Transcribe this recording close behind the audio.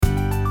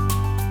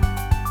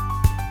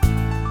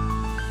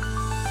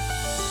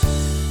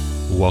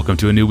Welcome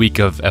to a new week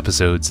of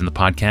episodes in the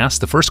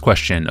podcast. The first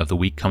question of the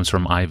week comes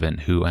from Ivan,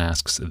 who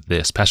asks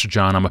this. Pastor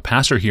John, I'm a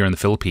pastor here in the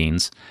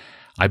Philippines.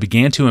 I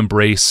began to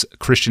embrace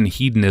Christian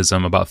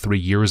hedonism about 3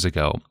 years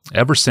ago.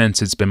 Ever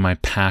since, it's been my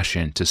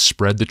passion to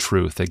spread the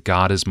truth that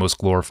God is most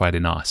glorified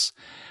in us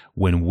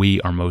when we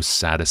are most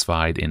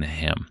satisfied in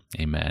Him.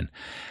 Amen.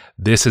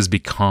 This has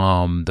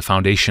become the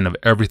foundation of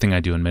everything I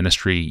do in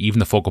ministry, even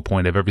the focal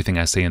point of everything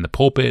I say in the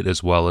pulpit,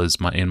 as well as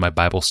in my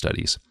Bible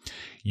studies.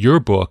 Your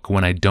book,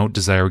 When I Don't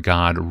Desire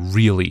God,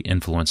 really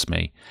influenced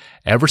me.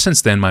 Ever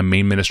since then, my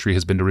main ministry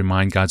has been to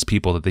remind God's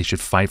people that they should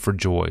fight for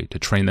joy, to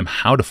train them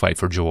how to fight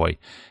for joy,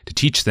 to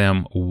teach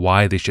them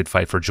why they should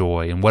fight for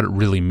joy and what it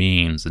really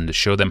means, and to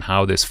show them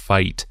how this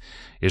fight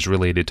is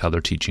related to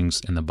other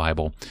teachings in the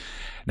Bible.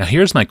 Now,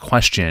 here's my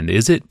question.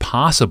 Is it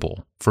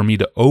possible for me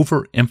to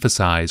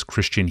overemphasize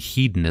Christian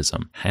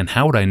hedonism? And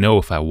how would I know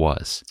if I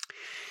was?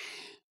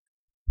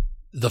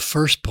 The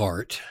first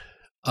part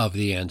of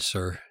the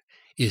answer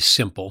is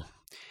simple,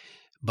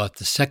 but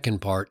the second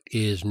part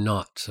is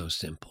not so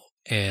simple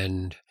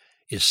and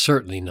is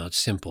certainly not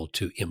simple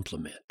to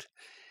implement.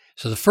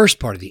 So the first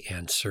part of the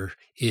answer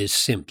is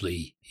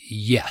simply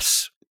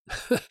yes.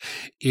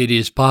 It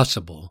is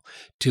possible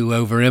to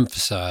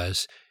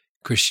overemphasize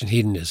Christian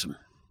hedonism,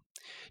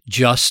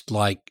 just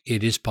like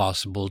it is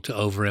possible to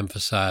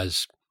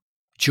overemphasize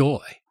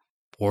joy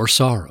or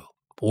sorrow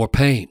or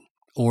pain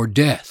or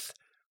death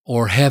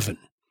or heaven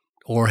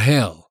or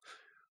hell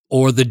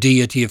or the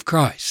deity of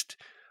Christ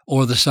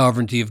or the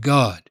sovereignty of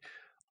God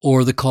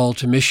or the call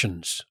to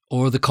missions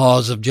or the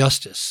cause of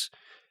justice.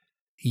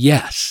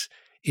 Yes,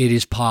 it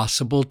is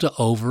possible to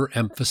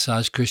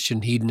overemphasize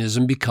Christian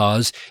hedonism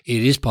because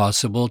it is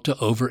possible to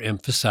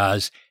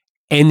overemphasize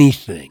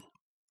anything.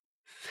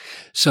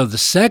 So the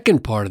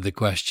second part of the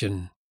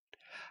question,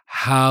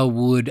 how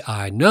would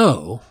I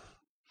know?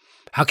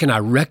 How can I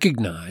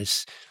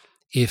recognize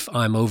if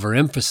I'm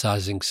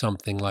overemphasizing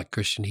something like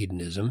Christian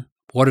hedonism?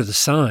 What are the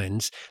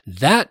signs?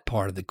 That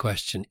part of the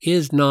question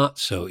is not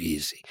so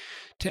easy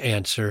to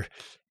answer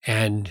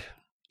and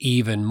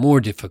even more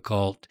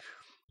difficult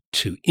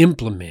to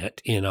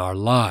implement in our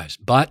lives.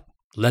 But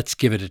let's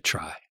give it a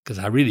try, because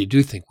I really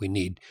do think we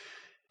need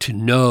to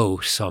know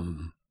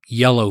some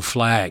yellow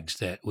flags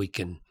that we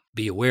can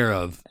be aware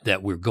of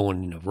that we're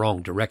going in the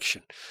wrong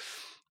direction.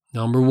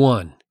 Number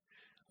one,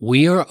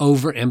 we are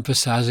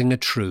overemphasizing a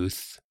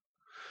truth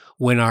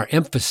when our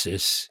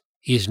emphasis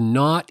is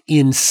not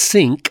in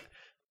sync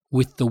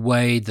with the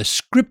way the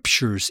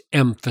Scriptures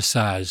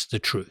emphasize the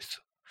truth.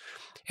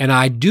 And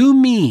I do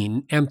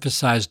mean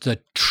emphasize the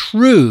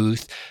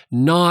truth,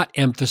 not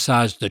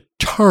emphasize the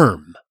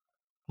term.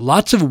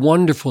 Lots of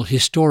wonderful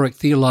historic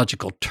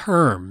theological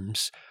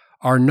terms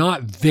are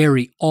not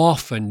very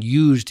often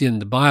used in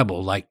the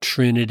Bible, like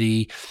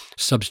Trinity,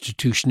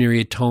 substitutionary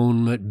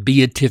atonement,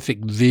 beatific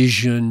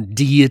vision,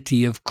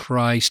 deity of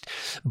Christ,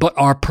 but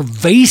are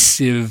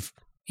pervasive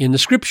in the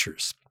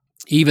Scriptures,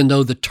 even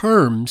though the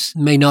terms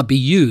may not be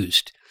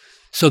used.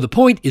 So the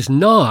point is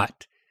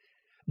not,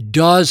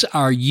 does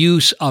our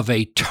use of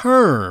a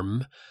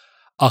term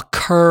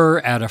occur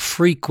at a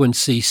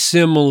frequency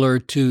similar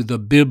to the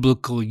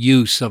biblical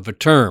use of a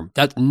term?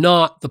 That's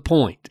not the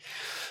point.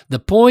 The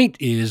point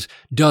is,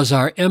 does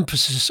our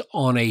emphasis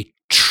on a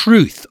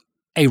truth,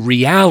 a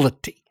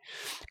reality,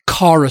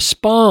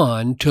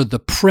 correspond to the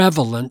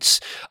prevalence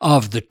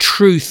of the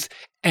truth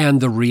and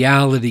the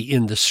reality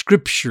in the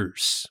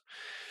Scriptures?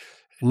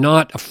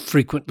 Not a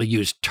frequently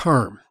used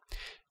term.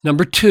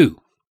 Number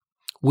two,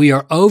 we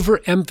are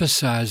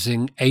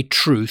overemphasizing a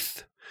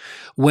truth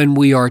when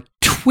we are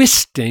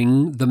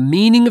twisting the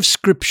meaning of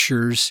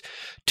Scriptures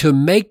to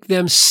make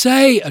them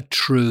say a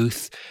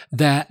truth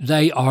that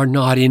they are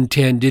not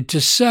intended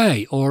to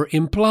say or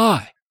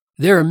imply.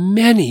 There are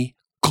many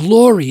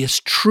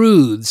glorious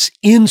truths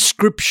in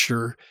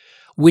Scripture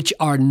which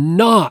are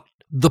not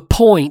the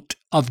point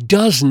of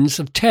dozens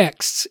of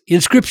texts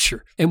in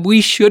Scripture. And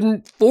we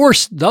shouldn't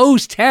force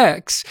those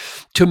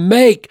texts to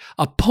make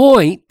a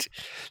point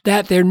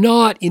that they're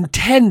not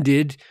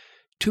intended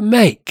to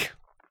make.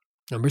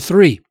 Number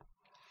three,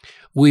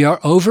 we are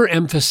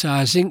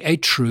overemphasizing a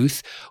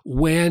truth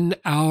when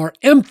our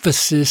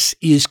emphasis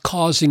is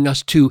causing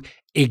us to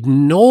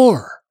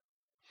ignore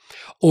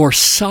or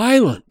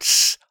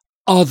silence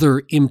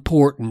other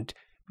important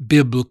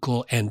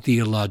biblical and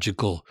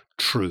theological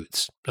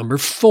truths. Number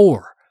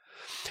four,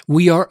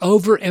 we are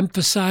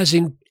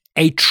overemphasizing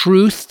a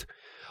truth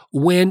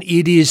when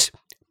it is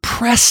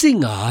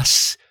pressing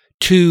us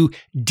to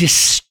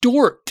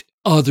distort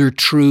other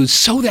truths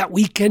so that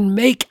we can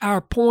make our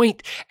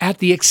point at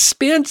the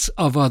expense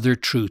of other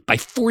truth by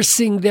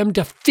forcing them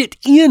to fit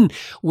in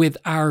with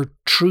our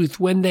truth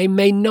when they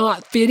may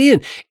not fit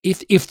in.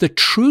 If the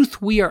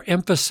truth we are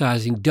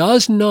emphasizing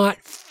does not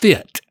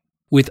fit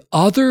with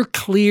other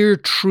clear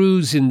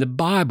truths in the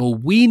Bible,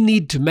 we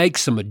need to make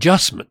some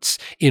adjustments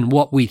in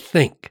what we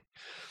think.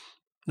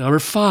 Number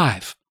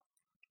five,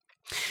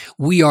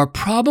 we are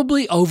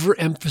probably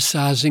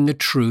overemphasizing a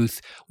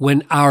truth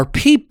when our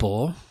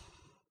people,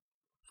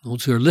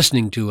 those who are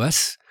listening to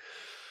us,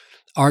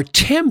 are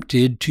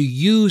tempted to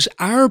use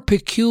our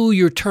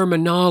peculiar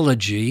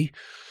terminology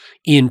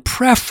in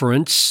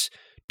preference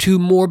to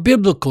more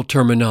biblical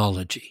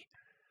terminology.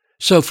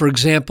 So, for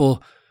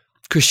example,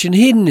 Christian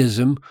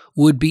hedonism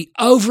would be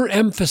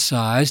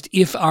overemphasized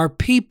if our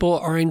people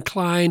are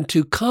inclined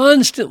to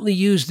constantly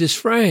use this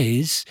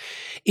phrase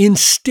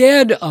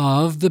instead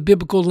of the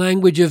biblical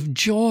language of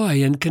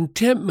joy and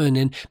contentment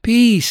and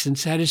peace and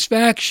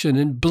satisfaction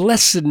and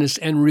blessedness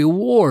and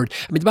reward.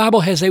 I mean, the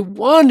Bible has a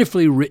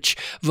wonderfully rich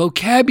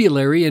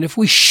vocabulary, and if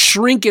we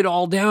shrink it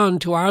all down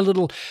to our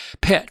little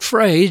pet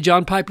phrase,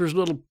 John Piper's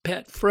little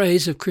pet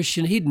phrase of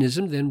Christian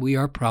hedonism, then we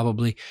are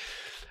probably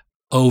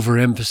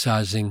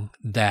overemphasizing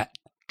that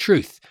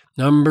truth.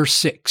 Number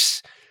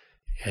 6,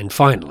 and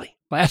finally,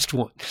 last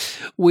one,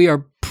 we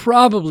are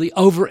probably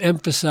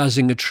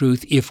overemphasizing a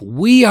truth if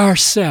we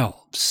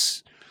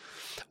ourselves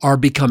are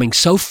becoming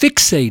so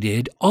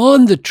fixated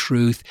on the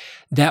truth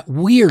that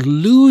we are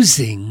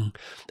losing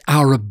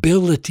our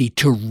ability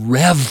to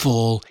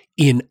revel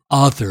in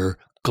other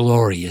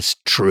glorious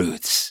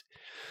truths.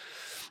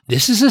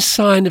 This is a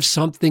sign of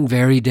something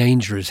very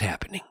dangerous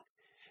happening,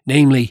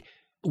 namely,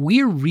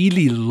 we're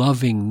really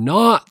loving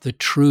not the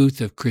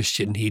truth of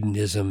Christian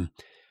hedonism.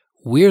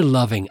 We're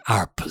loving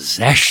our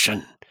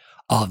possession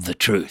of the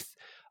truth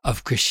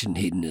of Christian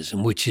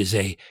hedonism, which is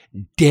a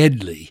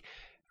deadly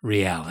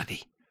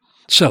reality.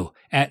 So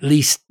at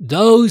least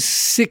those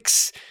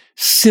 6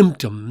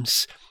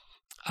 symptoms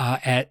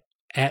at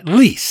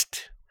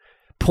least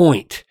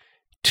point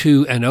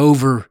to an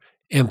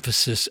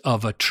overemphasis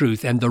of a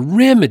truth. And the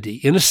remedy,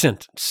 in a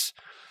sentence,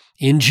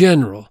 in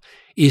general,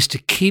 is to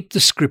keep the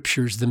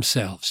Scriptures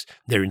themselves,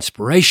 their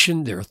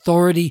inspiration, their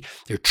authority,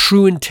 their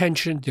true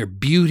intention, their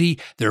beauty,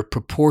 their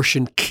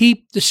proportion.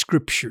 Keep the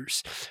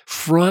Scriptures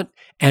front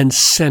and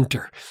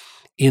center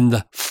in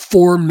the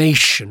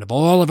formation of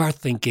all of our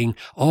thinking,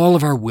 all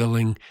of our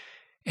willing,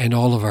 and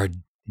all of our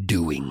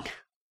doing.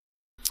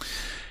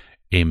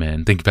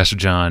 Amen. Thank you, Pastor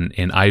John.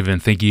 And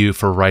Ivan, thank you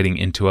for writing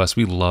into us.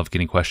 We love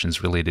getting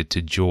questions related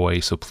to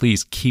joy, so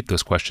please keep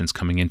those questions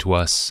coming into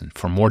us. And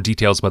for more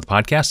details about the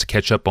podcast, to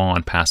catch up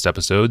on past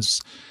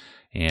episodes,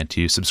 and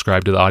to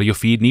subscribe to the audio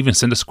feed, and even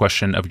send us a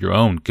question of your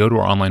own, go to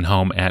our online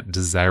home at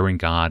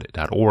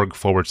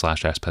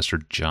desiringgod.org/Ask Pastor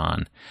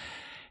John.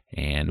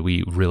 And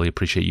we really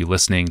appreciate you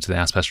listening to the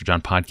Ask Pastor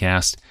John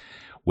podcast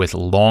with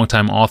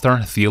longtime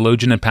author,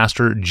 theologian, and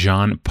pastor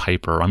John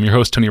Piper. I'm your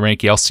host, Tony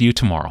Ranke. I'll see you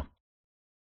tomorrow.